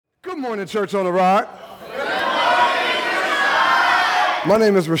Good morning, Church on the Rock. My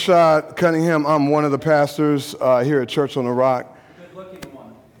name is Rashad Cunningham. I'm one of the pastors here at Church on the Rock. Good-looking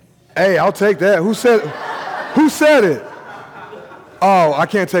one. Hey, I'll take that. Who said it? Oh, I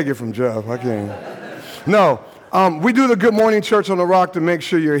can't take it from Jeff. I can't. No, we do the Good Morning Church on the Rock to make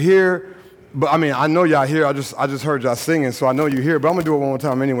sure you're here. But I mean, I know y'all here. I just heard y'all singing, so I know you're here. But I'm gonna do it one more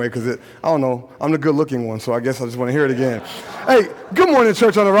time anyway, because I don't know. I'm the good-looking one, so I guess I just want to hear it again. Hey, good morning,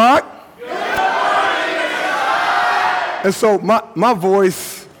 Church on the Rock. Good morning. And so my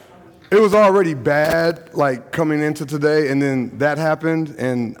voice, it was already bad, like coming into today, and then that happened,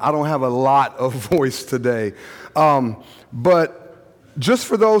 and I don't have a lot of voice today. But just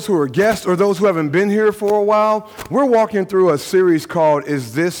for those who are guests or those who haven't been here for a while, we're walking through a series called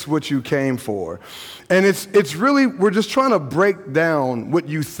Is This What You Came For? And it's really, we're just trying to break down what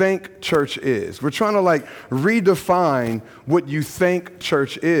you think church is. We're trying to redefine what you think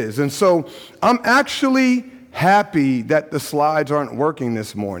church is. And so I'm actually happy that the slides aren't working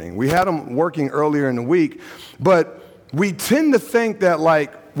this morning. We had them working earlier in the week, but we tend to think that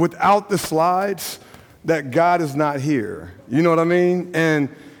without the slides, that God is not here. You know what I mean? And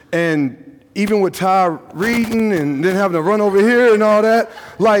even with Ty reading and then having to run over here and all that,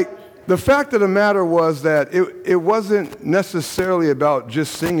 the fact of the matter was that it wasn't necessarily about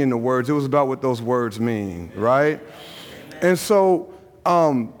just singing the words. It was about what those words mean, right? And so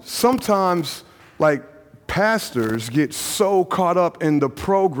sometimes pastors get so caught up in the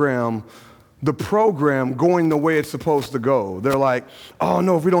program going the way it's supposed to go. They're like, oh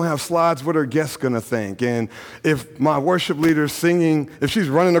no, if we don't have slides, what are guests gonna think? And if my worship leader's singing, if she's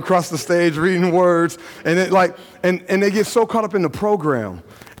running across the stage reading words, and and they get so caught up in the program,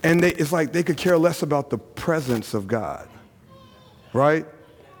 and it's like they could care less about the presence of God, right?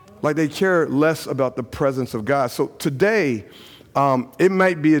 Like they care less about the presence of God. So today, it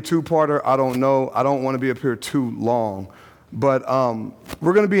might be a two-parter, I don't know. I don't want to be up here too long. But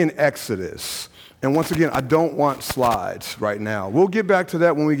we're going to be in Exodus. And once again, I don't want slides right now. We'll get back to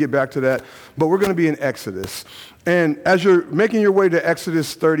that when we get back to that. But we're going to be in Exodus. And as you're making your way to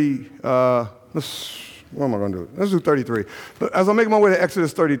Exodus 30, what am I going to do? Let's do 33. But as I'm making my way to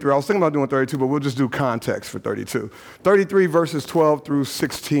Exodus 33, I was thinking about doing 32, but we'll just do context for 32. 33 verses 12 through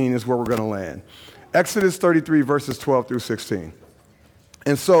 16 is where we're going to land. Exodus 33 verses 12 through 16.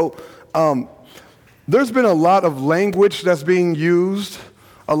 And so there's been a lot of language that's being used,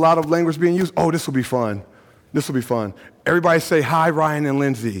 Oh, this will be fun. This will be fun. Everybody say, hi, Ryan and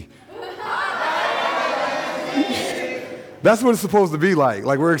Lindsay. That's what it's supposed to be like.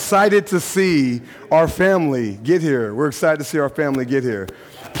 We're excited to see our family get here. We're excited to see our family get here.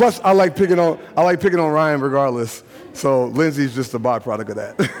 Plus, I like picking on Ryan regardless. So Lindsay's just a byproduct of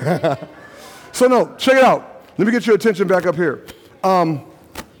that. So no, check it out. Let me get your attention back up here.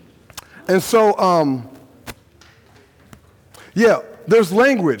 And so, there's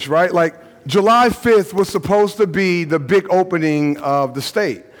language, right? July 5th was supposed to be the big opening of the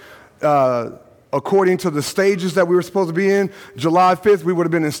state. According to the stages that we were supposed to be in, July 5th, we would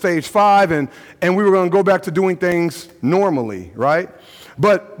have been in stage 5, and we were going to go back to doing things normally, right?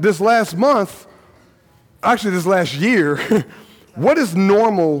 But this last year, what has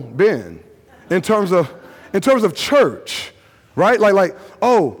normal been in terms of church, right?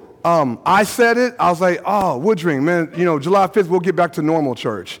 I said it. I was like, Woodring, man, July 5th, we'll get back to normal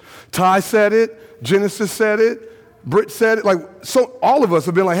church. Ty said it. Genesis said it. Britt said it. So all of us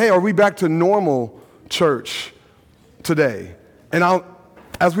have been like, hey, are we back to normal church today? And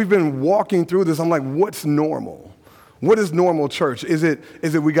as we've been walking through this, I'm like, what's normal? What is normal church? Is it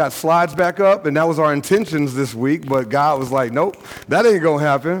we got slides back up, and that was our intentions this week, but God was like, nope, that ain't going to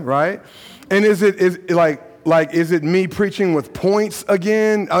happen, right? And is it me preaching with points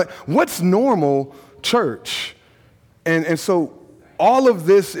again? What's normal church? And so all of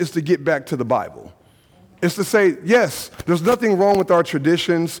this is to get back to the Bible. It's to say, yes, there's nothing wrong with our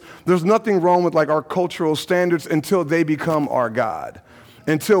traditions. There's nothing wrong with our cultural standards until they become our God.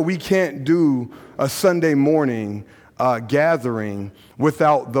 Until we can't do a Sunday morning gathering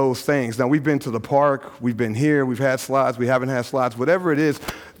without those things. Now, we've been to the park. We've been here. We've had slides. We haven't had slides. Whatever it is,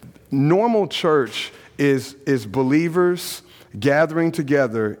 normal church is believers gathering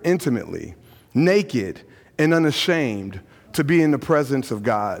together intimately, naked and unashamed to be in the presence of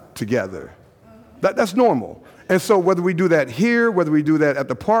God together. That's normal. And so whether we do that here, whether we do that at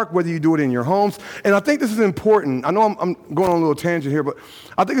the park, whether you do it in your homes, and I think this is important. I know I'm going on a little tangent here, but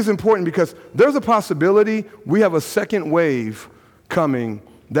I think it's important because there's a possibility we have a second wave coming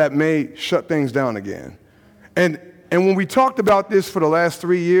that may shut things down again. And when we talked about this for the last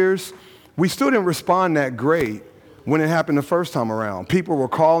 3 years, we still didn't respond that great when it happened the first time around. People were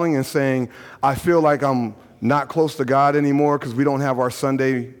calling and saying, I feel like I'm not close to God anymore because we don't have our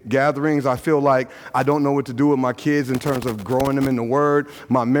Sunday gatherings. I feel like I don't know what to do with my kids in terms of growing them in the Word.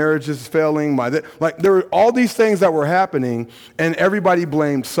 My marriage is failing. There were all these things that were happening, and everybody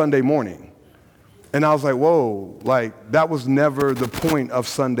blamed Sunday morning. And I was like, whoa, like that was never the point of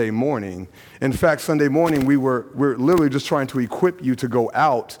Sunday morning. In fact, Sunday morning, we're literally just trying to equip you to go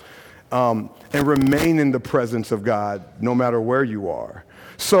out and remain in the presence of God no matter where you are.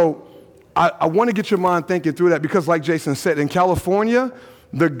 So I want to get your mind thinking through that because like Jason said, in California,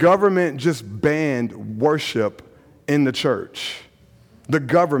 the government just banned worship in the church. The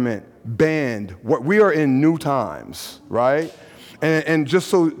government banned what we are in new times, right? And just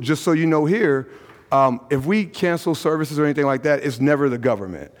so you know here, if we cancel services or anything like that, it's never the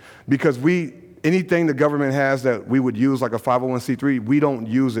government because anything the government has that we would use like a 501c3, we don't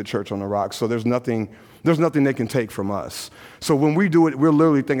use at Church on the Rock. So there's nothing they can take from us. So when we do it, we're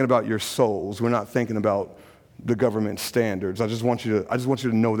literally thinking about your souls. We're not thinking about the government standards. I just want you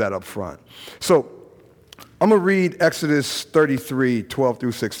to know that up front. So I'm going to read Exodus 33, 12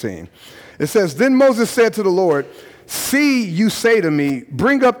 through 16. It says, Then Moses said to the Lord, See, you say to me,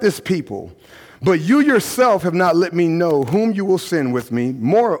 bring up this people. But you yourself have not let me know whom you will send with me.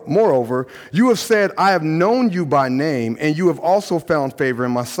 Moreover, you have said, I have known you by name, and you have also found favor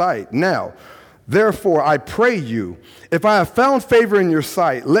in my sight. Now, therefore, I pray you, if I have found favor in your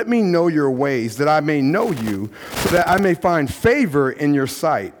sight, let me know your ways, that I may know you, so that I may find favor in your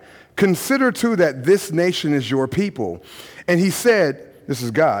sight. Consider, too, that this nation is your people. And he said, this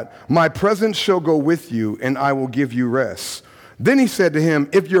is God, my presence shall go with you, and I will give you rest. Then he said to him,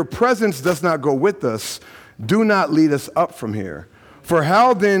 If your presence does not go with us, do not lead us up from here. For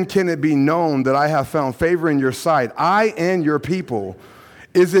how then can it be known that I have found favor in your sight, I and your people?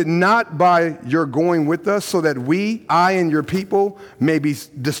 Is it not by your going with us so that I and your people may be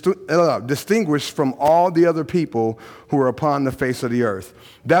distinguished from all the other people who are upon the face of the earth?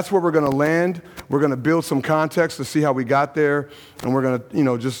 That's where we're going to land. We're going to build some context to see how we got there, and we're going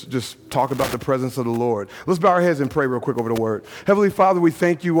to, just talk about the presence of the Lord. Let's bow our heads and pray real quick over the word. Heavenly Father, we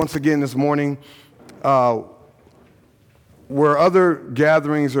thank you once again this morning. Where other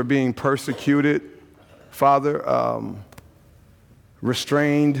gatherings are being persecuted, Father,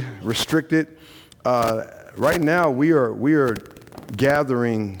 restrained, restricted. Right now, we are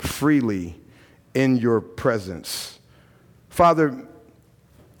gathering freely in your presence. Father,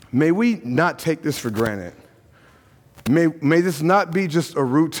 may we not take this for granted. May this not be just a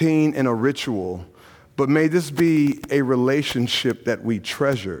routine and a ritual, but may this be a relationship that we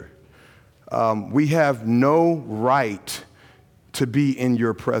treasure. We have no right to be in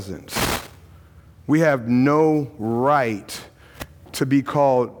your presence. We have no right to be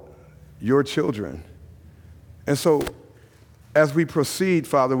called your children. And so as we proceed,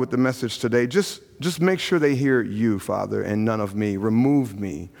 Father, with the message today, just make sure they hear you, Father, and none of me. Remove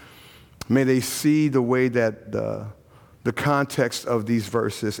me. May they see the way that the context of these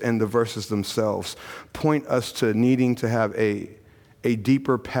verses and the verses themselves point us to needing to have a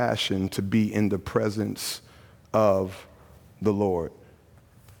deeper passion to be in the presence of the Lord.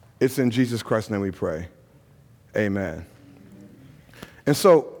 It's in Jesus Christ's name we pray. Amen. And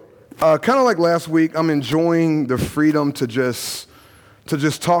so, kind of like last week, I'm enjoying the freedom to just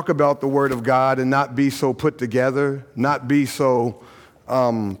talk about the Word of God and not be so put together, not be so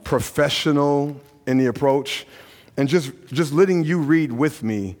professional in the approach, and just letting you read with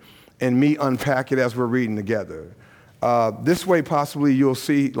me and me unpack it as we're reading together. This way, possibly, you'll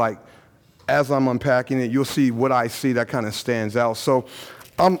see, like, as I'm unpacking it, you'll see what I see that kind of stands out. So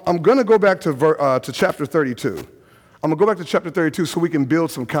I'm going to go back to chapter 32. I'm going to go back to chapter 32 so we can build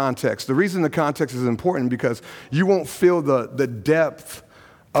some context. The reason the context is important because you won't feel the depth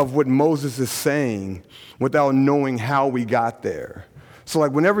of what Moses is saying without knowing how we got there. So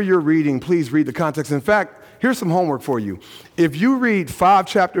like whenever you're reading, please read the context. In fact, here's some homework for you. If you read 5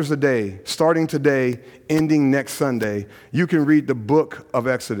 chapters a day, starting today, ending next Sunday, you can read the book of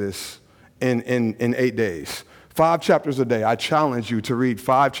Exodus in 8 days. 5 chapters a day. I challenge you to read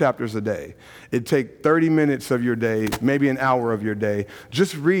 5 chapters a day. It'd take 30 minutes of your day, maybe an hour of your day.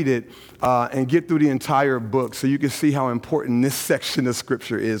 Just read it and get through the entire book so you can see how important this section of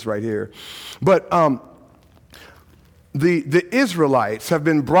Scripture is right here. But the Israelites have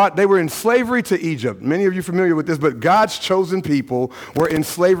been brought, they were in slavery to Egypt. Many of you are familiar with this, but God's chosen people were in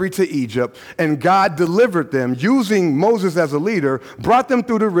slavery to Egypt, and God delivered them using Moses as a leader, brought them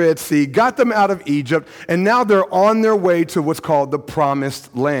through the Red Sea, got them out of Egypt, and now they're on their way to what's called the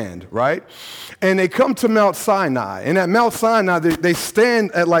Promised Land, right? And they come to Mount Sinai, and at Mount Sinai, they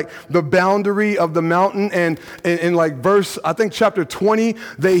stand at like the boundary of the mountain, and in like verse, I think chapter 20,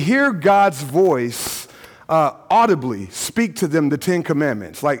 they hear God's voice audibly speak to them the Ten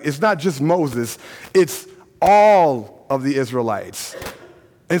Commandments. Like, it's not just Moses, it's all of the Israelites.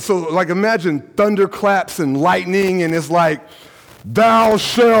 And so, like, imagine thunderclaps and lightning, and it's like, thou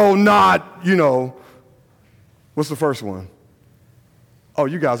shalt not, what's the first one? Oh,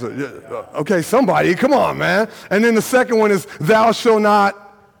 you guys are, okay, somebody, come on, man. And then the second one is, thou shalt not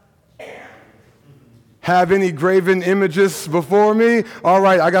have any graven images before me? All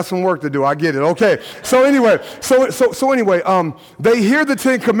right, I got some work to do. I get it. Okay. So anyway, they hear the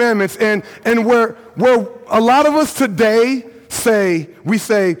Ten Commandments, and where a lot of us today we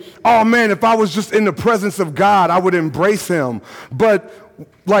say, oh man, if I was just in the presence of God, I would embrace him. But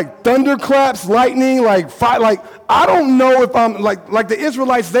like thunderclaps, lightning, like fire, like I don't know if I'm like the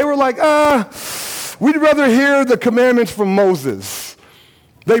Israelites, they were like, we'd rather hear the commandments from Moses.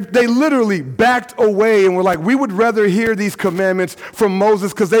 They literally backed away and were like, we would rather hear these commandments from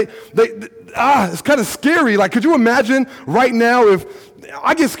Moses because it's kind of scary. Like, could you imagine right now if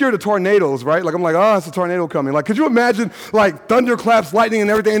I get scared of tornadoes, right? Like, I'm like, it's a tornado coming. Like, could you imagine like thunderclaps, lightning, and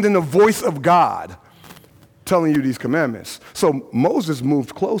everything, and then the voice of God telling you these commandments? So Moses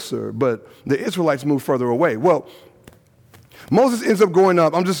moved closer, but the Israelites moved further away. Well, Moses ends up going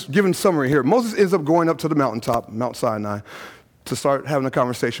up. I'm just giving a summary here. Moses ends up going up to the mountaintop, Mount Sinai, to start having a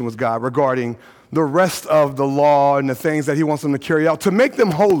conversation with God regarding the rest of the law and the things that he wants them to carry out, to make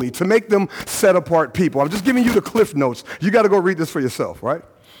them holy, to make them set-apart people. I'm just giving you the cliff notes. You got to go read this for yourself, right?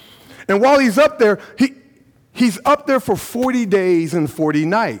 And while he's up there, he's up there for 40 days and 40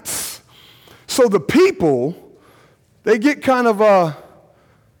 nights. So the people, they get kind of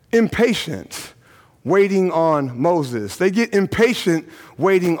impatient waiting on Moses. They get impatient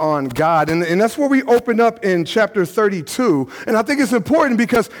waiting on God. And that's where we open up in chapter 32. And I think it's important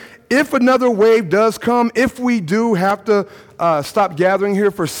because if another wave does come, if we do have to stop gathering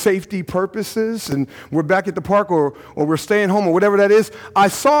here for safety purposes, and we're back at the park or we're staying home or whatever that is, I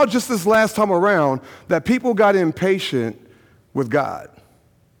saw just this last time around that people got impatient with God.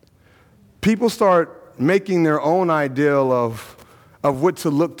 People start making their own ideal of what to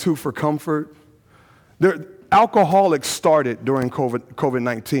look to for comfort. Alcoholics started during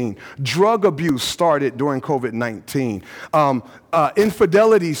COVID-19. Drug abuse started during COVID-19.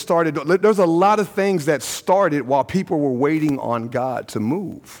 Infidelity started. There's a lot of things that started while people were waiting on God to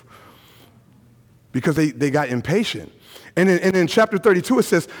move because they got impatient. And in chapter 32 it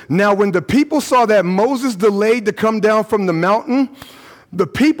says, now when the people saw that Moses delayed to come down from the mountain, the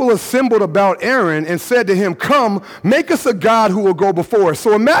people assembled about Aaron and said to him, come, make us a god who will go before us.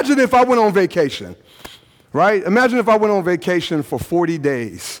 So imagine if I went on vacation. Right? Imagine if I went on vacation for 40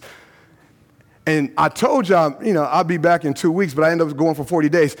 days. And I told y'all, I'll be back in 2 weeks, but I end up going for 40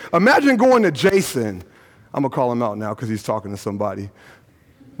 days. Imagine going to Jason. I'm going to call him out now because he's talking to somebody.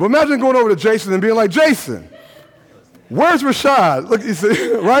 But imagine going over to Jason and being like, Jason, where's Rashad? Look, you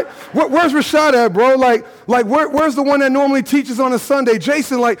see, right? Where's Rashad at, bro? Like where's the one that normally teaches on a Sunday?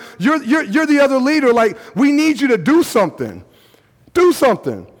 Jason, like, you're the other leader. Like, we need you to do something. Do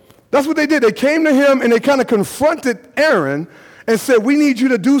something. That's what they did. They came to him and they kind of confronted Aaron and said, we need you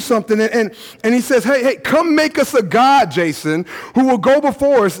to do something. And he says, hey, come make us a god, Jason, who will go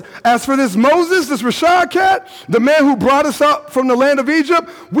before us. As for this Moses, this Rashad cat, the man who brought us out from the land of Egypt,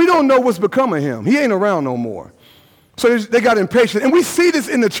 we don't know what's become of him. He ain't around no more. So they got impatient. And we see this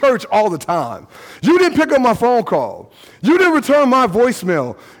in the church all the time. You didn't pick up my phone call. You didn't return my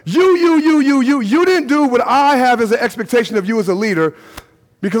voicemail. You didn't do what I have as an expectation of you as a leader.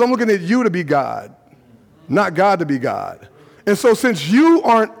 Because I'm looking at you to be God, not God to be God. And so since you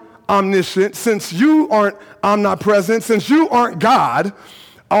aren't omniscient, since you aren't omnipresent, since you aren't God,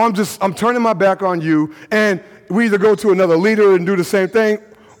 I'm turning my back on you. And we either go to another leader and do the same thing,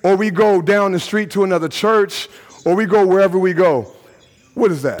 or we go down the street to another church, or we go wherever we go.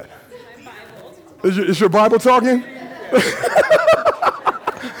 What is that? Is your Bible talking?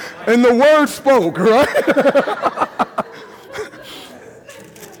 And the word spoke, right?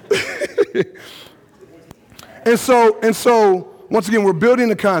 And so, once again, we're building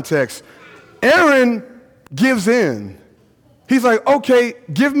the context. Aaron gives in. He's like, okay,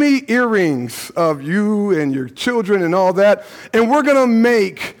 give me earrings of you and your children and all that, and we're going to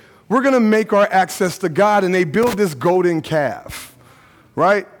make we're going to make our access to God. And they build this golden calf,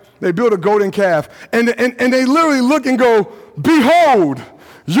 right? They build a golden calf. And they literally look and go, behold,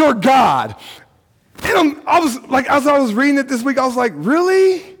 your God. And I was like, as I was reading it this week, I was like,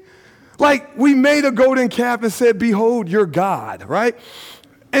 really? Like, we made a golden calf and said, behold, your God, right?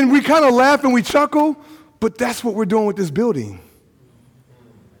 And we kind of laugh and we chuckle, but that's what we're doing with this building.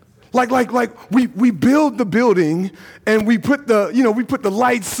 Like we build the building and we put the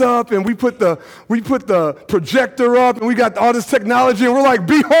lights up and we put the projector up and we got all this technology and we're like,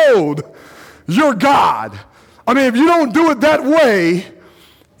 behold, your God. I mean, if you don't do it that way,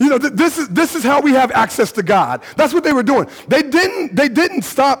 this is how we have access to God. That's what they were doing. They didn't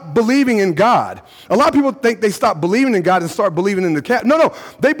stop believing in God. A lot of people think they stopped believing in God and start believing in the calf. No,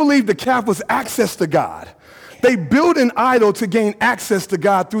 they believed the calf was access to God. They built an idol to gain access to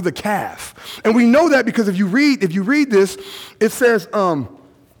God through the calf. And we know that because if you read this, it says on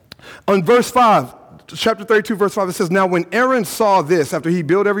verse 5, chapter 32, verse 5, it says, now when Aaron saw this, after he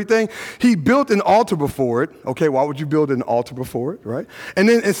built everything, he built an altar before it. Okay, why would you build an altar before it, right? And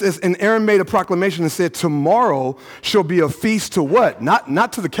then it says, and Aaron made a proclamation and said, tomorrow shall be a feast to what?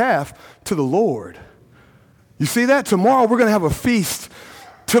 Not to the calf, to the Lord. You see that? Tomorrow we're going to have a feast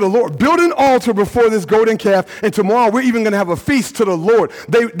to the Lord. Build an altar before this golden calf, and tomorrow we're even going to have a feast to the Lord.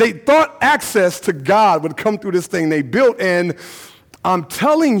 They thought access to God would come through this thing they built, and I'm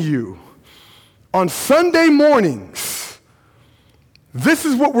telling you, on Sunday mornings, this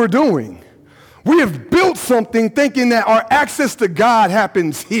is what we're doing. We have built something thinking that our access to God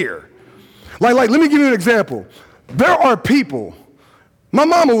happens here. Like, let me give you an example. There are people, my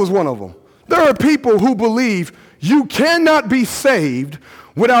mama was one of them. There are people who believe you cannot be saved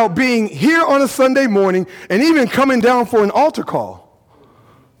without being here on a Sunday morning and even coming down for an altar call.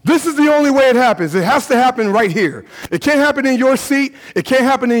 This is the only way it happens. It has to happen right here. It can't happen in your seat. It can't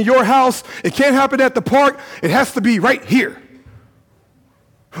happen in your house. It can't happen at the park. It has to be right here.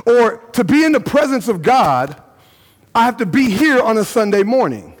 Or to be in the presence of God, I have to be here on a Sunday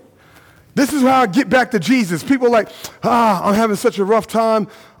morning. This is how I get back to Jesus. People are like, I'm having such a rough time.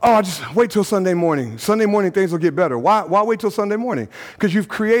 Oh, just wait till Sunday morning. Sunday morning things will get better. Why wait till Sunday morning? Because you've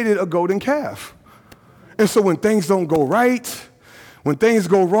created a golden calf. And so when things don't go right, when things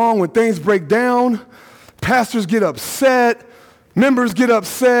go wrong, when things break down, pastors get upset, members get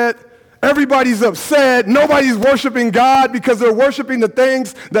upset, everybody's upset, nobody's worshiping God because they're worshiping the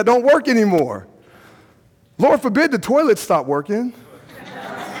things that don't work anymore. Lord forbid the toilets stop working.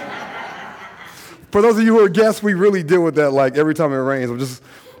 For those of you who are guests, we really deal with that like every time it rains.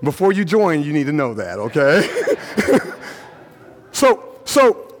 Before you join, you need to know that, okay?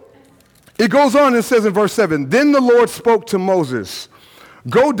 So it goes on and says in verse 7, then the Lord spoke to Moses,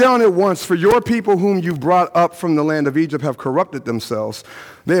 go down at once, for your people whom you brought up from the land of Egypt have corrupted themselves.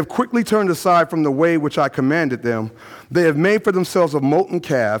 They have quickly turned aside from the way which I commanded them. They have made for themselves a molten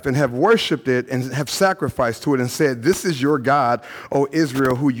calf and have worshipped it and have sacrificed to it and said, this is your God, O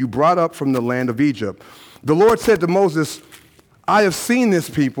Israel, who you brought up from the land of Egypt. The Lord said to Moses, I have seen this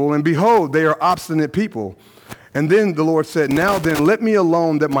people, and behold, they are obstinate people. And then the Lord said, now then, let me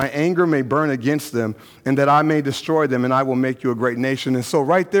alone that my anger may burn against them and that I may destroy them, and I will make you a great nation. And so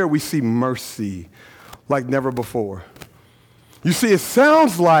right there we see mercy like never before. You see, it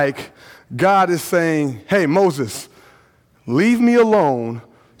sounds like God is saying, hey, Moses, leave me alone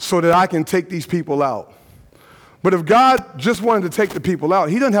so that I can take these people out. But if God just wanted to take the people out,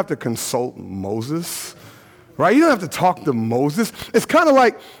 he doesn't have to consult Moses, right? He doesn't have to talk to Moses. It's kind of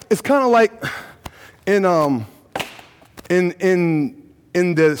like in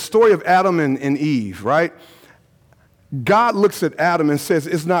the story of Adam and Eve, right? God looks at Adam and says,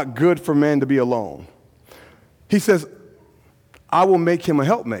 it's not good for man to be alone. He says, I will make him a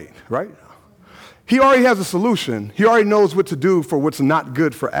helpmate, right? He already has a solution. He already knows what to do for what's not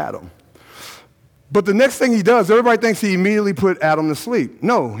good for Adam. But the next thing he does, everybody thinks he immediately put Adam to sleep.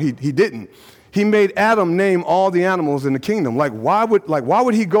 No, he didn't. He made Adam name all the animals in the kingdom. Why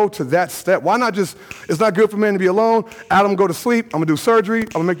would he go to that step? Why not just, it's not good for man to be alone. Adam, go to sleep. I'm going to do surgery. I'm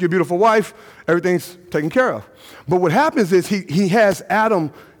going to make you a beautiful wife. Everything's taken care of. But what happens is he has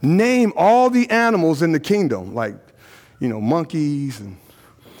Adam name all the animals in the kingdom, monkeys and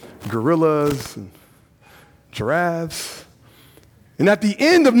gorillas and giraffes. And at the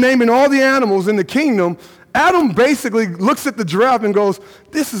end of naming all the animals in the kingdom, Adam basically looks at the giraffe and goes, all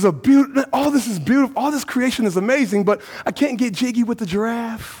this is beautiful, all this creation is amazing, but I can't get jiggy with the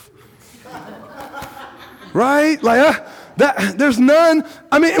giraffe. Right? There's none,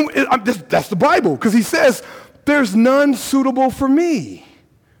 that's the Bible, because he says, there's none suitable for me.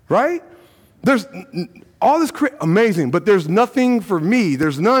 Right? all this amazing, but there's nothing for me.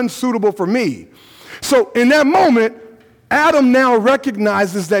 There's none suitable for me. So in that moment, Adam now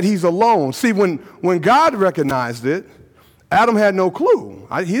recognizes that he's alone. See, when God recognized it, Adam had no clue.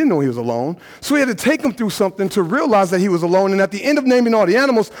 He didn't know he was alone. So he had to take him through something to realize that he was alone. And at the end of naming all the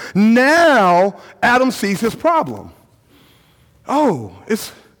animals, now Adam sees his problem. Oh,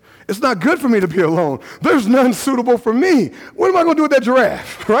 it's not good for me to be alone. There's none suitable for me. What am I going to do with that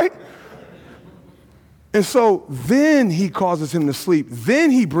giraffe, right? And so then he causes him to sleep.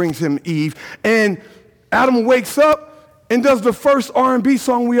 Then he brings him Eve. And Adam wakes up and does the first R&B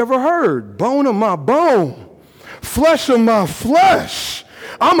song we ever heard. Bone of my bone. Flesh of my flesh,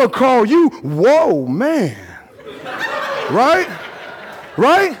 I'm going to call you, whoa, man. Right?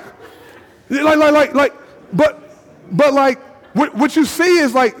 Right? But like, what you see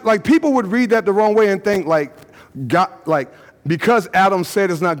is like people would read that the wrong way and think because Adam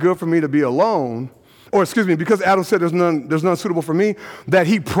said it's not good for me to be alone, because Adam said there's none suitable for me, that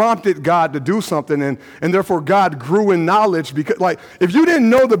he prompted God to do something, and therefore God grew in knowledge. Because, if you didn't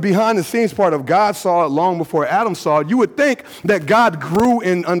know the behind-the-scenes part of God saw it long before Adam saw it, you would think that God grew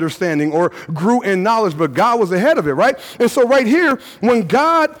in understanding or grew in knowledge, but God was ahead of it, right? And so right here, when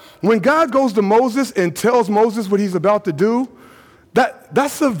God goes to Moses and tells Moses what he's about to do,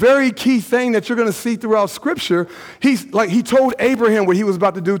 that's a very key thing that you're going to see throughout Scripture. He told Abraham what he was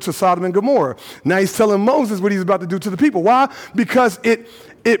about to do to Sodom and Gomorrah. Now he's telling Moses what he's about to do to the people. Why? Because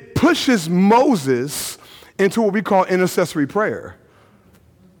it pushes Moses into what we call intercessory prayer.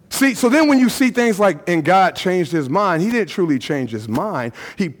 See, so then when you see things like, and God changed his mind, he didn't truly change his mind.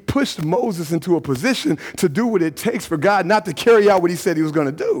 He pushed Moses into a position to do what it takes for God not to carry out what he said he was going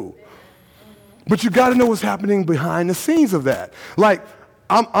to do. But you got to know what's happening behind the scenes of that. I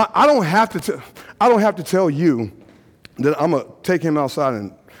don't have to tell you that I'm gonna take him outside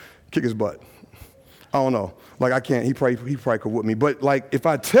and kick his butt. I don't know. I can't. He probably could whip me. But if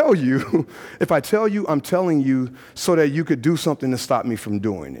I tell you, I'm telling you so that you could do something to stop me from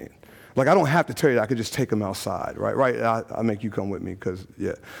doing it. I don't have to tell you that. I could just take him outside, right? Right. I make you come with me because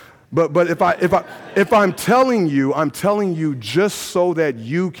yeah. But if I'm telling you just so that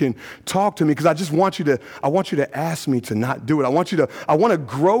you can talk to me, because I want you to ask me to not do it. I want to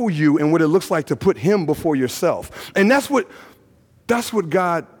grow you in what it looks like to put him before yourself. And that's what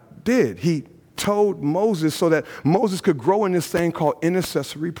God did. He told Moses so that Moses could grow in this thing called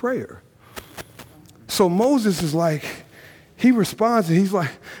intercessory prayer. So Moses is he responds and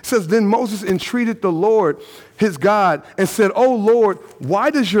says, then Moses entreated the Lord, his God, and said, "Oh Lord,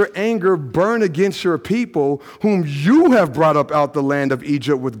 why does your anger burn against your people whom you have brought up out the land of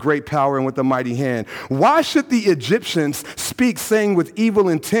Egypt with great power and with a mighty hand? Why should the Egyptians speak, saying with evil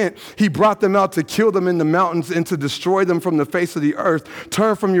intent, he brought them out to kill them in the mountains and to destroy them from the face of the earth?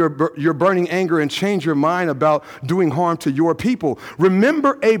 Turn from your burning anger and change your mind about doing harm to your people.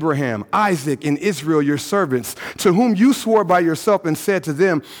 Remember Abraham, Isaac, and Israel, your servants, to whom you swore by yourself and said to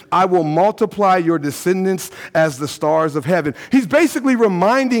them, I will multiply your descendants as the stars of heaven." He's basically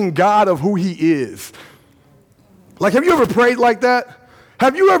reminding God of who he is. Have you ever prayed like that?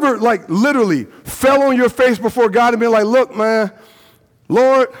 Have you ever literally fell on your face before God and been like, look, man,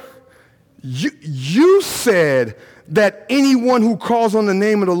 Lord, you said that anyone who calls on the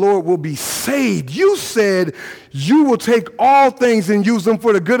name of the Lord will be saved. You said you will take all things and use them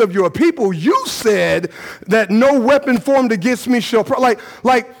for the good of your people. You said that no weapon formed against me shall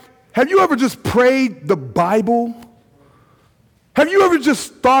have you ever just prayed the Bible? Have you ever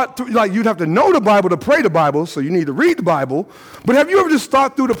just thought through, you'd have to know the Bible to pray the Bible, so you need to read the Bible, but have you ever just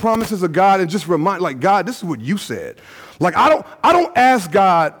thought through the promises of God and just remind, God, this is what you said. I don't ask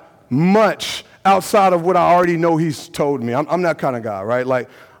God much outside of what I already know he's told me. I'm that kind of guy, right?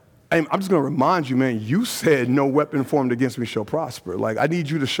 I'm just going to remind you, man, you said no weapon formed against me shall prosper. I need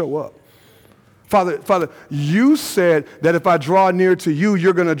you to show up. Father, you said that if I draw near to you,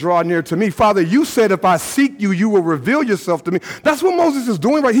 you're going to draw near to me. Father, you said if I seek you, you will reveal yourself to me. That's what Moses is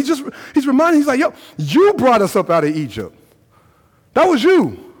doing, right? He's reminding, he's yo, you brought us up out of Egypt. That was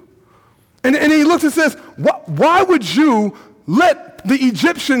you. And he looks and says, why would you let the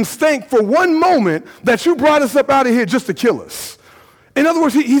Egyptians think for one moment that you brought us up out of here just to kill us? In other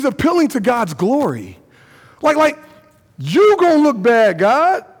words, he's appealing to God's glory. You gonna look bad,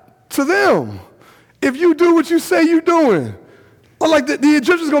 God, to them if you do what you say you're doing. The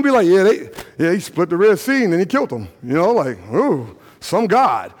Egyptians going to be he split the Red Sea and then he killed them. Some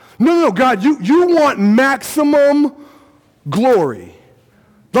God. No, God, you want maximum glory.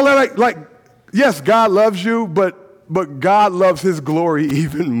 Yes, God loves you, but God loves his glory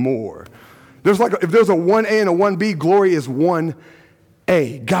even more. If there's a 1A and a 1B, glory is 1A.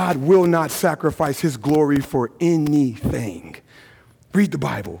 God will not sacrifice his glory for anything. Read the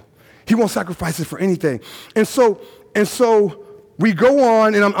Bible. He won't sacrifice it for anything. And so we go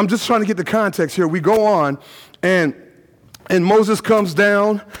on, and I'm just trying to get the context here. We go on, and Moses comes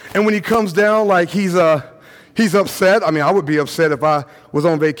down, and when he comes down, like he's upset. I mean, I would be upset if I was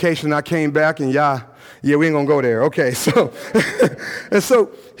on vacation and I came back and we ain't gonna go there. Okay, so and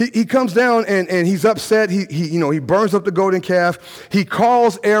so he comes down and he's upset. He burns up the golden calf. He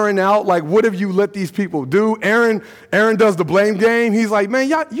calls Aaron out, like, what have you let these people do? Aaron does the blame game. He's like, man,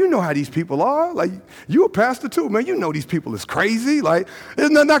 you know how these people are. Like, you a pastor too, man. You know these people is crazy. Like,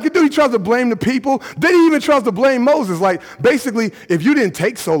 there's nothing I can do. He tries to blame the people. Then he even tries to blame Moses. Like, basically, if you didn't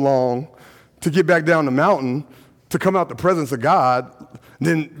take so long to get back down the mountain, to come out the presence of God,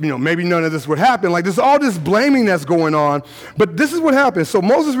 then, maybe none of this would happen. Like, there's all this blaming that's going on. But this is what happens. So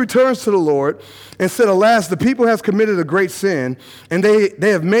Moses returns to the Lord and said, alas, the people has committed a great sin, and they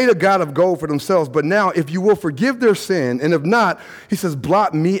have made a god of gold for themselves. But now, if you will forgive their sin, and if not, he says,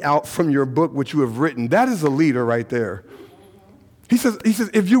 blot me out from your book which you have written. That is a leader right there. He says,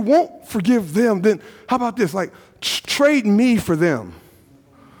 if you won't forgive them, then how about this? Like, trade me for them.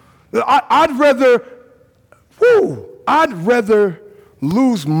 I'd rather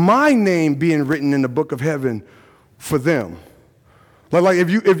lose my name being written in the book of heaven for them. Like if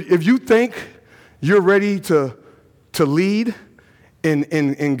you think you're ready to lead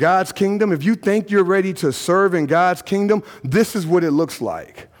in God's kingdom, if you think you're ready to serve in God's kingdom, this is what it looks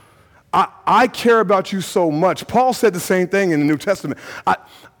like. I care about you so much. Paul said the same thing in the New Testament.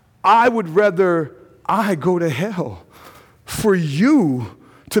 I would rather I go to hell for you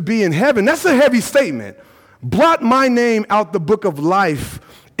to be in heaven. That's a heavy statement. Blot my name out the book of life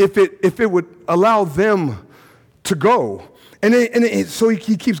if it would allow them to go. So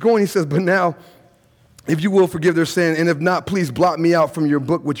he keeps going. He says, but now, if you will forgive their sin, and if not, please blot me out from your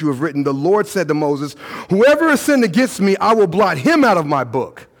book which you have written. The Lord said to Moses, whoever has sinned against me, I will blot him out of my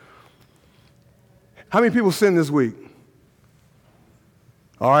book. How many people sinned this week?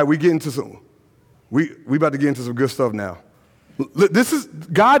 All right, we about to get into some good stuff now.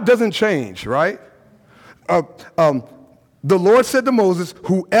 God doesn't change, right? The Lord said to Moses,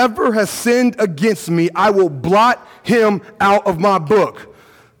 whoever has sinned against me, I will blot him out of my book.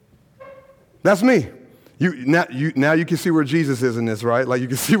 That's me. Now you can see where Jesus is in this, right? Like, you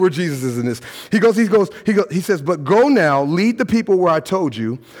can see where Jesus is in this. He says, but go now, lead the people where I told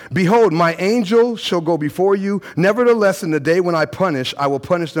you. Behold, my angel shall go before you. Nevertheless, in the day when I will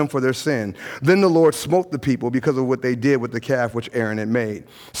punish them for their sin. Then the Lord smote the people because of what they did with the calf which Aaron had made.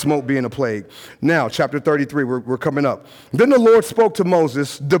 Smote being a plague. Now, chapter 33, we're coming up. Then the Lord spoke to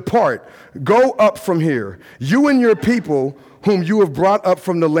Moses, depart, go up from here, you and your people whom you have brought up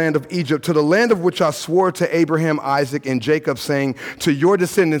from the land of Egypt, to the land of which I swore to Abraham, Isaac, and Jacob, saying, to your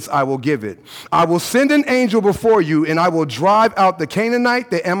descendants I will give it. I will send an angel before you, and I will drive out the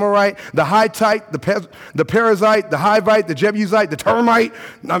Canaanite, the Amorite, the Hittite, the Perizzite, the Hivite, the Jebusite, the Termite.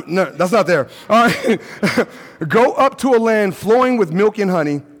 No, that's not there. All right. Go up to a land flowing with milk and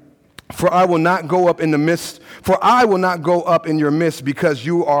honey, for I will not go up in your midst, because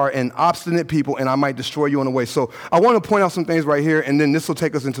you are an obstinate people, and I might destroy you on the way. So I want to point out some things right here, and then this will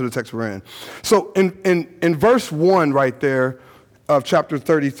take us into the text we're in. So in verse 1 right there of chapter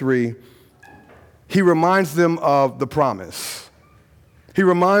 33, he reminds them of the promise. He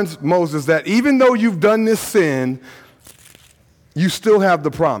reminds Moses that even though you've done this sin, you still have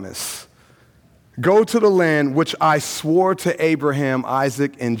the promise. Go to the land which I swore to Abraham,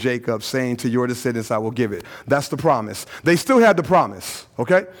 Isaac, and Jacob, saying, to your descendants I will give it. That's the promise. They still had the promise,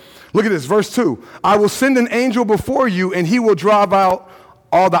 okay? Look at this, verse 2. I will send an angel before you, and he will drive out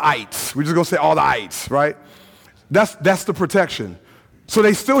all the ites. We're just going to say all the ites, right? That's the protection. So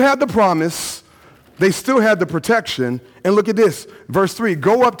they still had the promise. They still had the protection. And look at this, verse 3.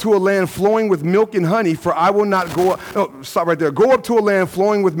 Go up to a land flowing with milk and honey, for I will not go up. No, stop right there. Go up to a land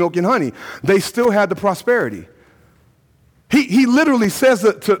flowing with milk and honey. They still had the prosperity. He literally says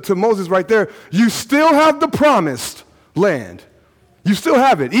to Moses right there, you still have the promised land. You still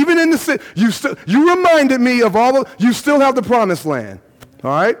have it. Even in the sin, you reminded me of you still have the promised land.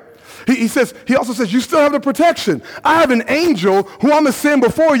 All right? He also says, you still have the protection. I have an angel who I'm going to send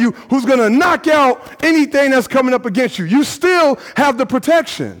before you who's going to knock out anything that's coming up against you. You still have the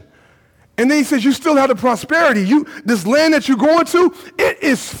protection. And then he says, you still have the prosperity. This land that you're going to, it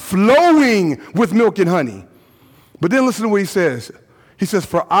is flowing with milk and honey. But then listen to what he says. He says,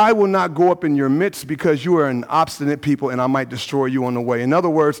 for I will not go up in your midst, because you are an obstinate people, and I might destroy you on the way. In other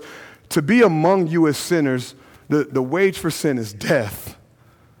words, to be among you as sinners, the wage for sin is death.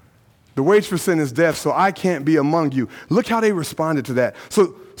 The wage for sin is death, so I can't be among you. Look how they responded to that.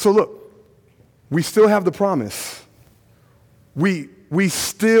 So look, we still have the promise. We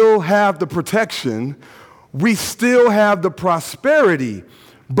still have the protection. We still have the prosperity.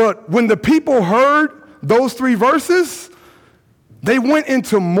 But when the people heard those 3 verses, they went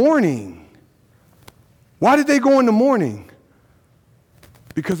into mourning. Why did they go into mourning?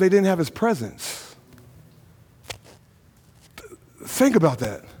 Because they didn't have his presence. Think about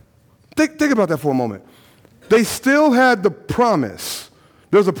that. Think about that for a moment. They still had the promise.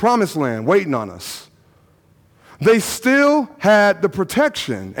 There's a promised land waiting on us. They still had the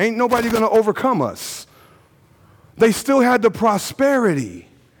protection. Ain't nobody going to overcome us. They still had the prosperity.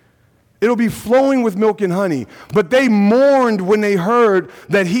 It'll be flowing with milk and honey. But they mourned when they heard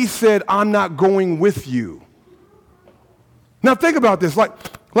that he said, I'm not going with you. Now think about this. Well,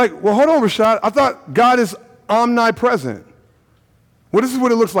 hold on, Rashad. I thought God is omnipresent. Well, this is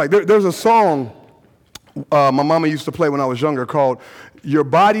what it looks like. There's a song my mama used to play when I was younger called, Your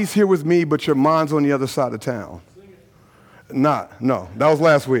Body's Here With Me, But Your Mind's on the Other Side of Town. No, that was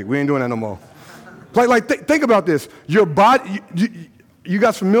last week. We ain't doing that no more. Think about this. Your body, you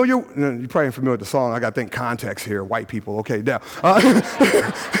guys familiar? No, you probably ain't familiar with the song. I got to think context here, white people. Okay, now.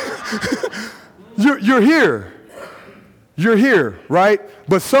 You're here. You're here, right?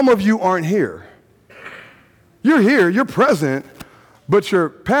 But some of you aren't here. You're here, you're present, but you're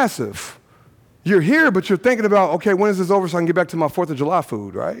passive. You're here, but you're thinking about, okay, when is this over so I can get back to my 4th of July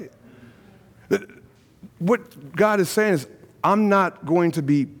food, right? What God is saying is, I'm not going to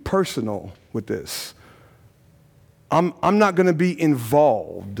be personal with this. I'm not going to be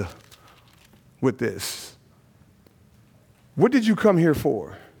involved with this. What did you come here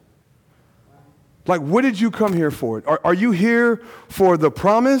for? What did you come here for? Are you here for the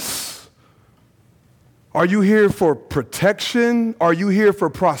promise? Are you here for protection? Are you here for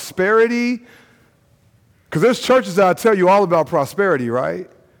prosperity? Because there's churches that tell you all about prosperity, right?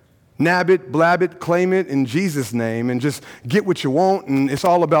 Nab it, blab it, claim it in Jesus' name, and just get what you want, and it's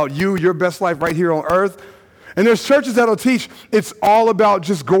all about you, your best life right here on earth. And there's churches that'll teach it's all about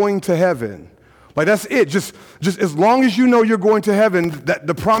just going to heaven. That's it. Just as long as you know you're going to heaven, that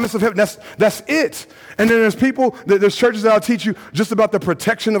the promise of heaven, that's it. And then there's churches that'll teach you just about the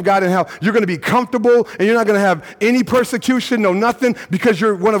protection of God and how you're going to be comfortable and you're not going to have any persecution, no nothing, because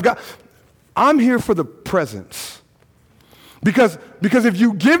you're one of God. I'm here for the presence. Because if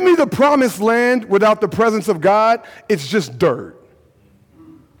you give me the promised land without the presence of God, it's just dirt.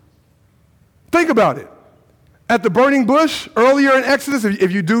 Think about it. At the burning bush, earlier in Exodus,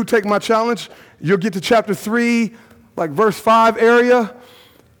 if you do take my challenge, you'll get to chapter 3, verse 5 area.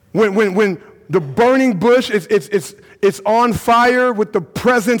 When the burning bush, it's on fire with the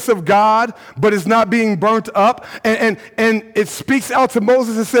presence of God, but it's not being burnt up. And it speaks out to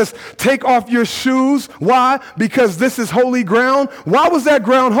Moses and says, take off your shoes. Why? Because this is holy ground. Why was that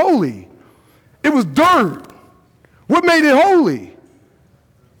ground holy? It was dirt. What made it holy?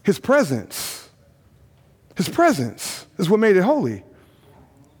 His presence. His presence is what made it holy.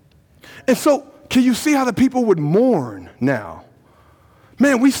 And so, can you see how the people would mourn now?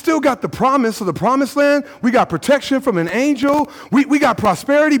 Man, we still got the promise of the promised land. We got protection from an angel. We got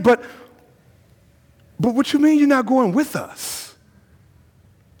prosperity, but what you mean you're not going with us?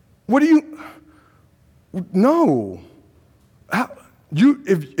 What do you, no.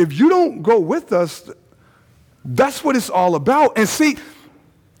 If you don't go with us, that's what it's all about. And see,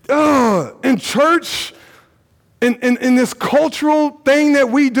 in church, in this cultural thing that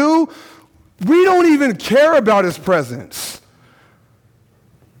we do, we don't even care about his presence.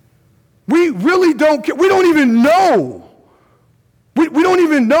 We really don't care. We don't even know. We don't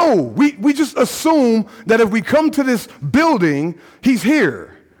even know. We just assume that if we come to this building, he's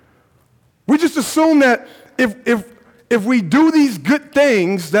here. We just assume that if we do these good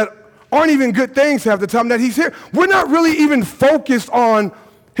things that aren't even good things half the time, that he's here. We're not really even focused on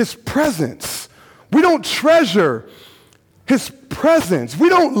his presence. We don't treasure his presence. We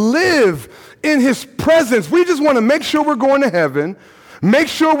don't live in his presence. We just want to make sure we're going to heaven, make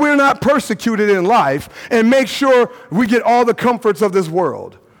sure we're not persecuted in life, and make sure we get all the comforts of this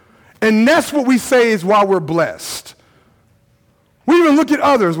world. And that's what we say is why we're blessed. We even look at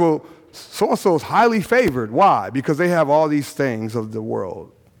others. Well, so-and-so is highly favored. Why? Because they have all these things of the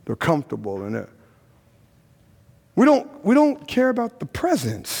world. They're comfortable and we don't care about the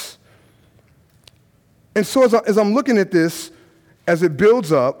presence. And so as I'm looking at this, as it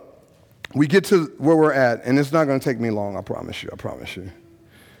builds up, we get to where we're at, and it's not going to take me long, I promise you.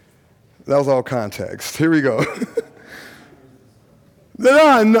 That was all context. Here we go.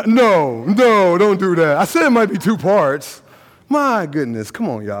 No, don't do that. I said it might be 2 parts. My goodness, come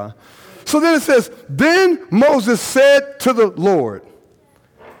on, y'all. So then it says, then Moses said to the Lord,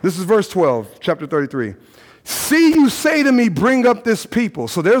 this is verse 12, chapter 33. See, you say to me, bring up this people.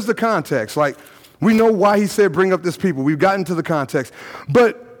 So there's the context. Like, we know why he said bring up this people. We've gotten to the context.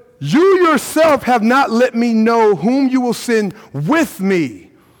 But you yourself have not let me know whom you will send with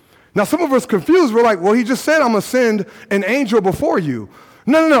me. Now, some of us confused. We're like, well, he just said I'm going to send an angel before you.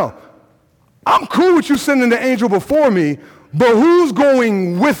 No. I'm cool with you sending the angel before me, but who's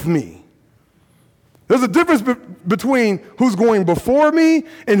going with me? There's a difference between who's going before me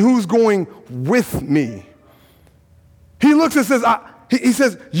and who's going with me. He looks and says, he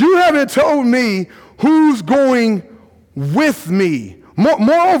says, you haven't told me who's going with me.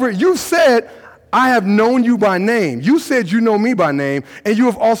 Moreover, you said, I have known you by name. You said you know me by name, and you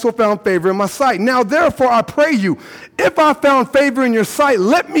have also found favor in my sight. Now, therefore, I pray you, if I found favor in your sight,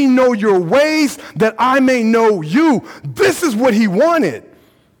 let me know your ways that I may know you. This is what he wanted.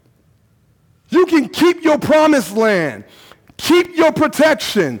 You can keep your promised land, keep your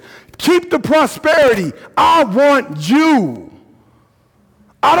protection, keep the prosperity. I want you.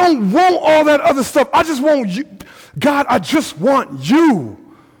 I don't want all that other stuff. I just want you. God, I just want you.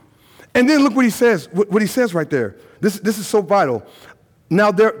 And then look what he says, what he says right there. This is so vital.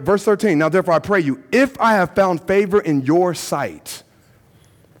 Now, verse 13, now therefore I pray you, if I have found favor in your sight,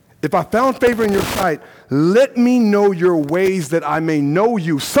 if I found favor in your sight, let me know your ways that I may know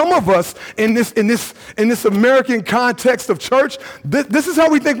you. Some of us in this American context of church, this is how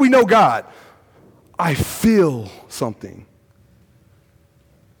we think we know God. I feel something.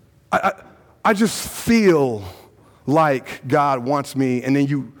 I just feel like God wants me, and then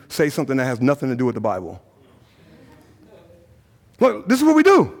you say something that has nothing to do with the Bible. Look, this is what we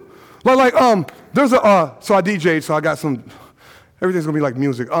do. Like there's so I DJ'd, so I got some, everything's gonna be like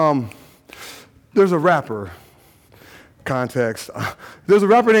music. There's a rapper, context. There's a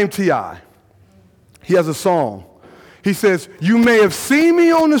rapper named T.I. He has a song. He says, you may have seen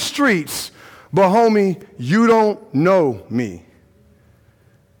me on the streets, but homie, you don't know me.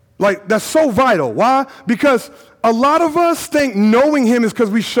 Like, that's so vital. Why? Because a lot of us think knowing him is because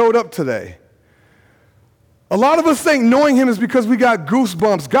we showed up today. A lot of us think knowing him is because we got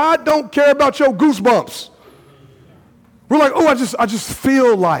goosebumps. God don't care about your goosebumps. We're like, oh, I just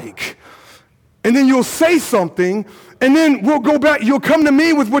feel like. And then you'll say something, and then we'll go back. You'll come to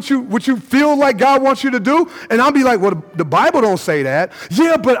me with what you feel like God wants you to do, and I'll be like, well, the Bible don't say that.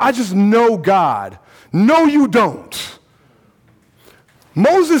 Yeah, but I just know God. No, you don't.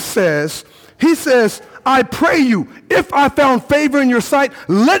 Moses says, he says, I pray you, if I found favor in your sight,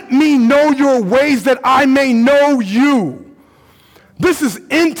 let me know your ways that I may know you. This is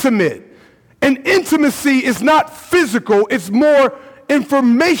intimate. And intimacy is not physical. It's more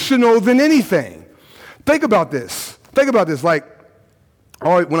informational than anything. Think about this. Like,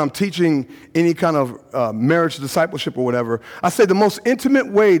 when I'm teaching any kind of marriage discipleship or whatever, I say the most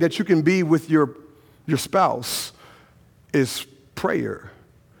intimate way that you can be with your spouse is prayer.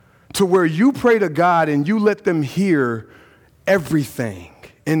 To where you pray to God and you let them hear everything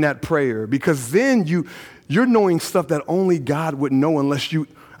in that prayer. Because then you're knowing stuff that only God would know unless you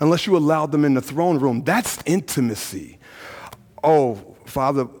allowed them in the throne room. That's intimacy. Oh,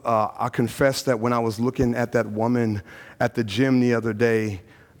 Father, I confess that when I was looking at that woman at the gym the other day,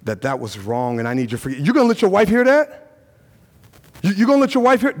 that was wrong, and I need you to forgive. You're going to let your wife hear that? You're going to let your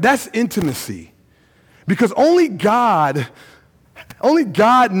wife hear? That's intimacy. Because only God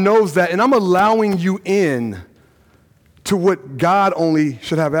knows that, and I'm allowing you in to what God only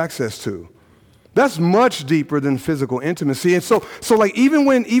should have access to. That's much deeper than physical intimacy. And so like even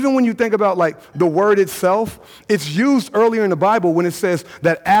when you think about like the word itself, it's used earlier in the Bible when it says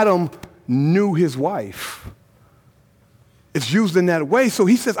that Adam knew his wife. It's used in that way. So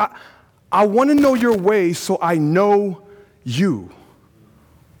he says, I want to know your ways so I know you.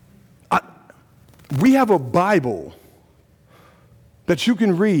 We have a Bible that you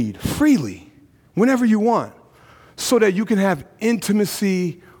can read freely whenever you want so that you can have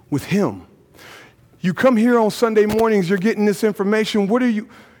intimacy with him. You come here on Sunday mornings, you're getting this information.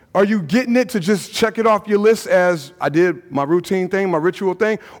 Are you getting it to just check it off your list as I did my routine thing, my ritual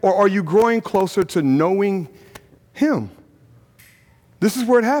thing? Or are you growing closer to knowing him? This is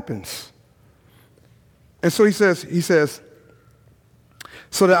where it happens. And so he says,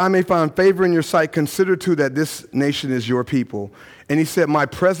 so that I may find favor in your sight, consider too that this nation is your people. And he said, my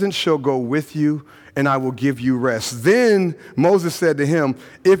presence shall go with you, and I will give you rest. Then Moses said to him,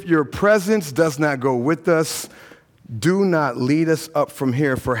 if your presence does not go with us, do not lead us up from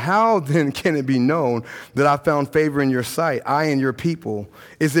here. For how then can it be known that I found favor in your sight, I and your people?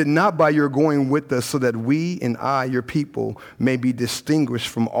 Is it not by your going with us so that we and I, your people, may be distinguished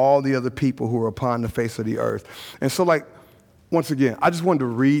from all the other people who are upon the face of the earth? And so, like, once again, I just wanted to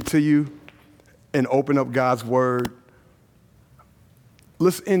read to you and open up God's word.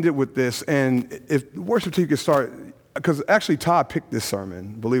 Let's end it with this. And if the worship team could start, because actually Todd picked this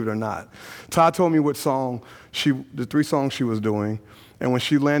sermon, believe it or not. Todd told me what song the 3 songs she was doing. And when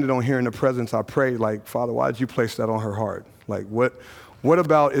she landed on Here in the Presence, I prayed, like, Father, why did you place that on her heart? Like, what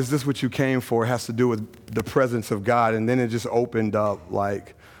about, is this what you came for, has to do with the presence of God? And then it just opened up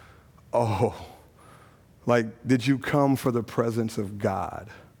like, oh, like, did you come for the presence of God?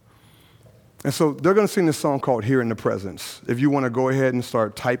 And so they're going to sing this song called Here in the Presence. If you want to go ahead and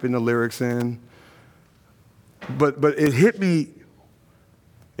start typing the lyrics in. But it hit me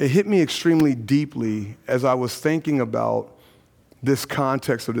extremely deeply as I was thinking about this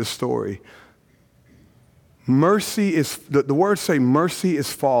context of this story. Mercy is, the words say mercy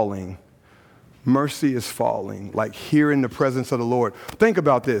is falling. Mercy is falling, like here in the presence of the Lord. Think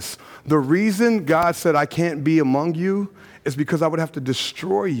about this. The reason God said I can't be among you is because I would have to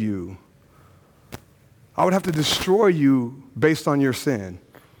destroy you. I would have to destroy you based on your sin.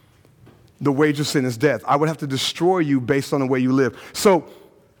 The wage of sin is death. I would have to destroy you based on the way you live. So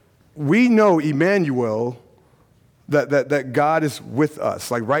we know, Emmanuel, that God is with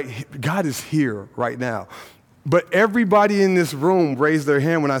us. Like, God is here right now. But everybody in this room raised their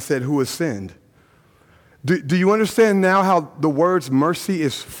hand when I said, who has sinned? Do you understand now how the words mercy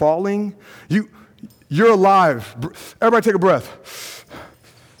is falling? You're alive. Everybody take a breath.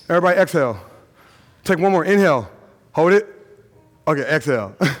 Everybody exhale. Take one more. Inhale. Hold it. Okay,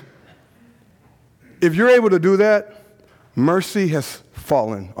 exhale. If you're able to do that, mercy has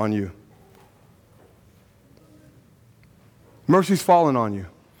fallen on you. Mercy's fallen on you.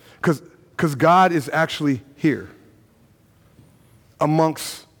 Because God is actually here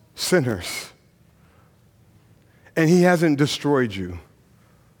amongst sinners. And he hasn't destroyed you.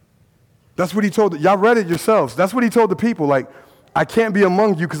 That's what he told, y'all read it yourselves. That's what he told the people. Like, I can't be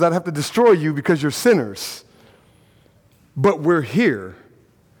among you because I'd have to destroy you because you're sinners. But we're here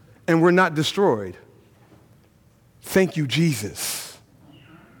and we're not destroyed. Thank you, Jesus.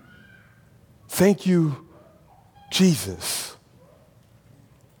 Thank you, Jesus.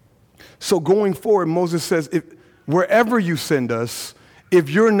 So going forward, Moses says, wherever you send us, if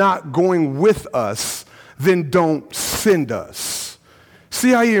you're not going with us, then don't send us.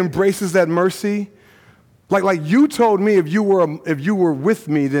 See how he embraces that mercy? Like you told me if you were with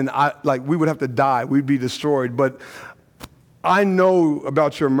me, then we would have to die. We'd be destroyed. But I know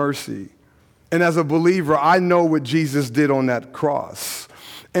about your mercy. And as a believer, I know what Jesus did on that cross.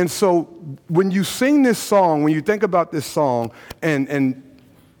 And so when you sing this song, when you think about this song, and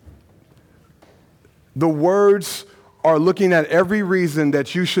the words are looking at every reason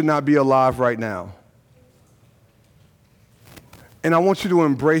that you should not be alive right now. And I want you to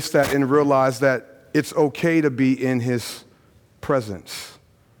embrace that and realize that it's okay to be in his presence.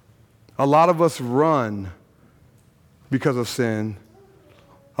 A lot of us run because of sin.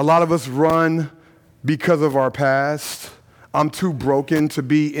 A lot of us run because of our past. I'm too broken to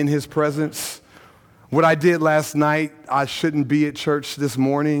be in his presence. What I did last night, I shouldn't be at church this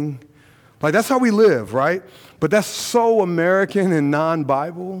morning. Like, that's how we live, right? But that's so American and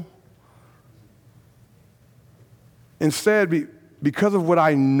non-Bible. Instead, because of what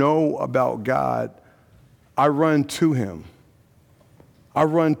I know about God, I run to him. I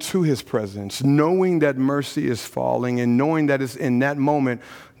run to his presence, knowing that mercy is falling and knowing that it's in that moment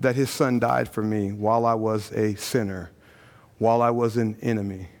that his son died for me while I was a sinner, while I was an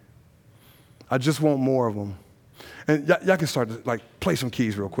enemy. I just want more of them. And y'all can start to play some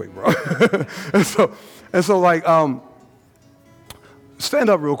keys real quick, bro. and so stand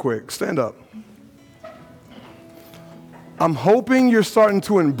up real quick. Stand up. I'm hoping you're starting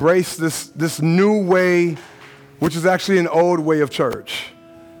to embrace this new way, which is actually an old way of church.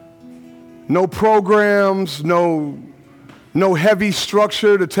 No programs, no heavy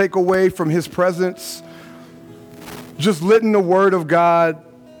structure to take away from his presence. Just letting the word of God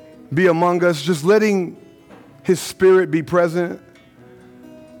be among us, just letting his spirit be present.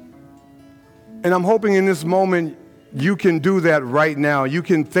 And I'm hoping in this moment you can do that right now. You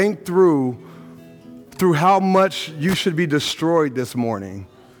can think through how much you should be destroyed this morning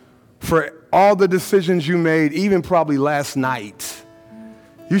for all the decisions you made, even probably last night.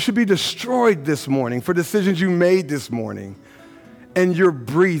 You should be destroyed this morning for decisions you made this morning. And you're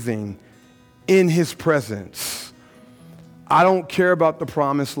breathing in his presence. I don't care about the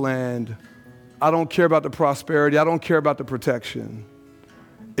promised land. I don't care about the prosperity. I don't care about the protection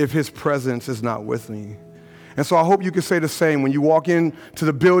if his presence is not with me. And so I hope you can say the same when you walk into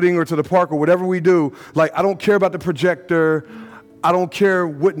the building or to the park or whatever we do. Like, I don't care about the projector. I don't care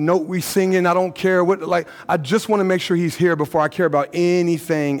what note we sing in. I don't care what, like, I just want to make sure he's here before I care about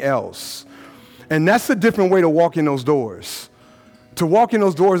anything else. And that's a different way to walk in those doors. To walk in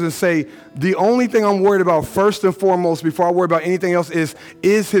those doors and say, the only thing I'm worried about first and foremost before I worry about anything else is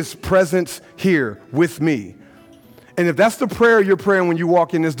his presence here with me? And if that's the prayer you're praying when you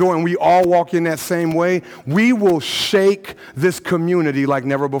walk in this door, and we all walk in that same way, we will shake this community like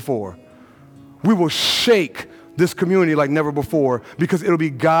never before. We will shake this community like never before because it'll be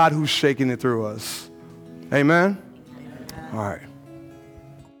God who's shaking it through us. Amen? All right.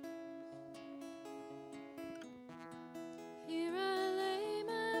 Here I lay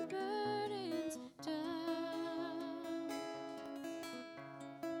my burdens down,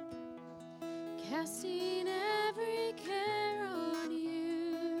 casting every care on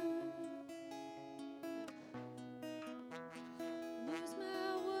you. Lose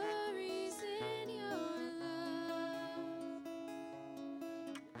my worries in your love.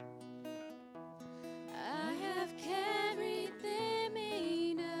 I have carried them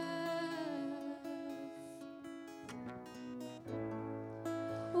enough.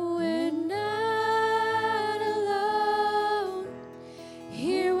 We're not alone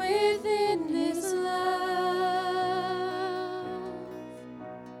here within this love.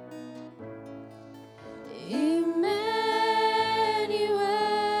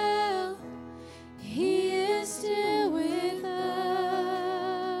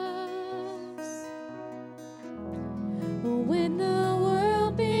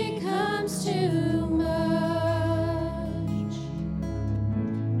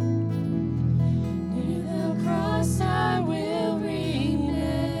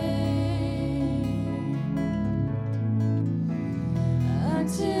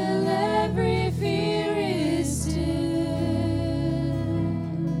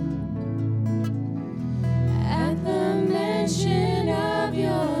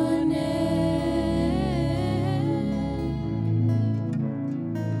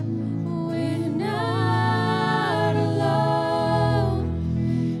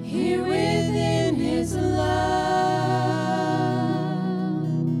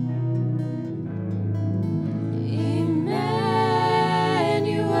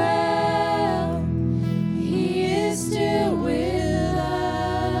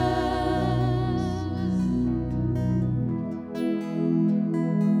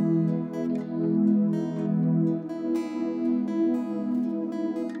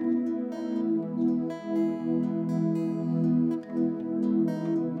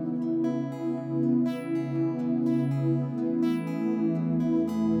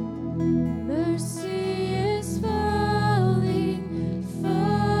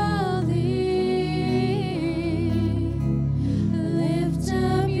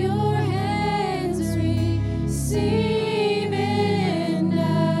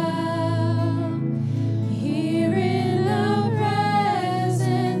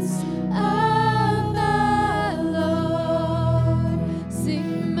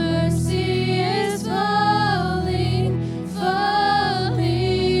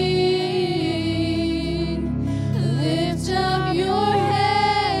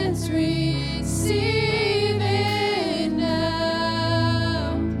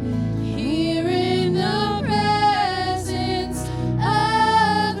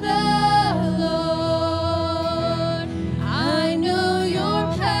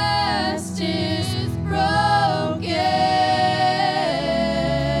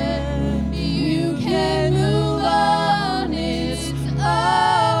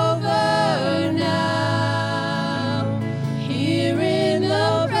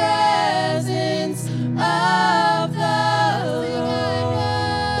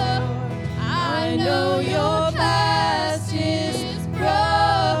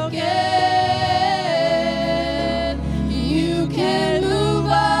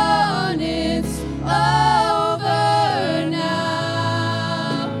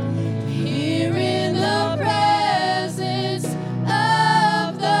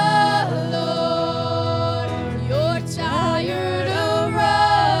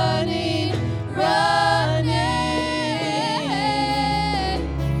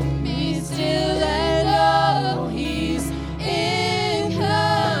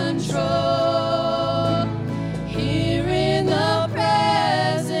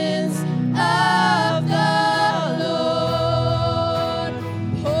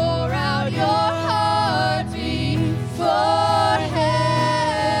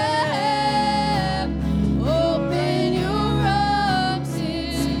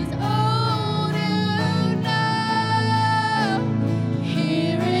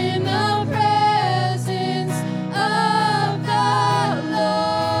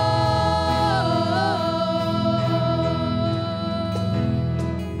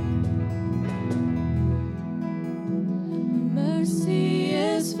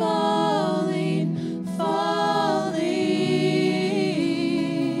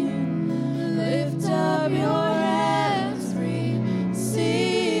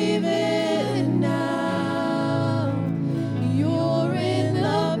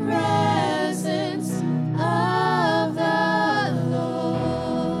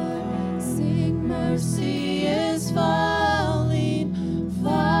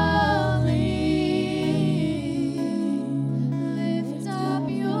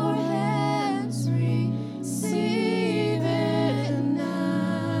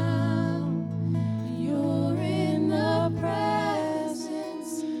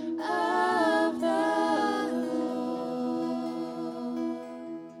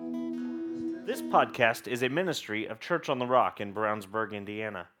 This podcast is a ministry of Church on the Rock in Brownsburg,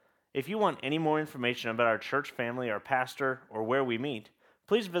 Indiana. If you want any more information about our church family, our pastor, or where we meet,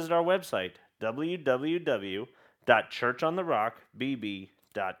 please visit our website,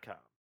 www.churchontherockbb.com.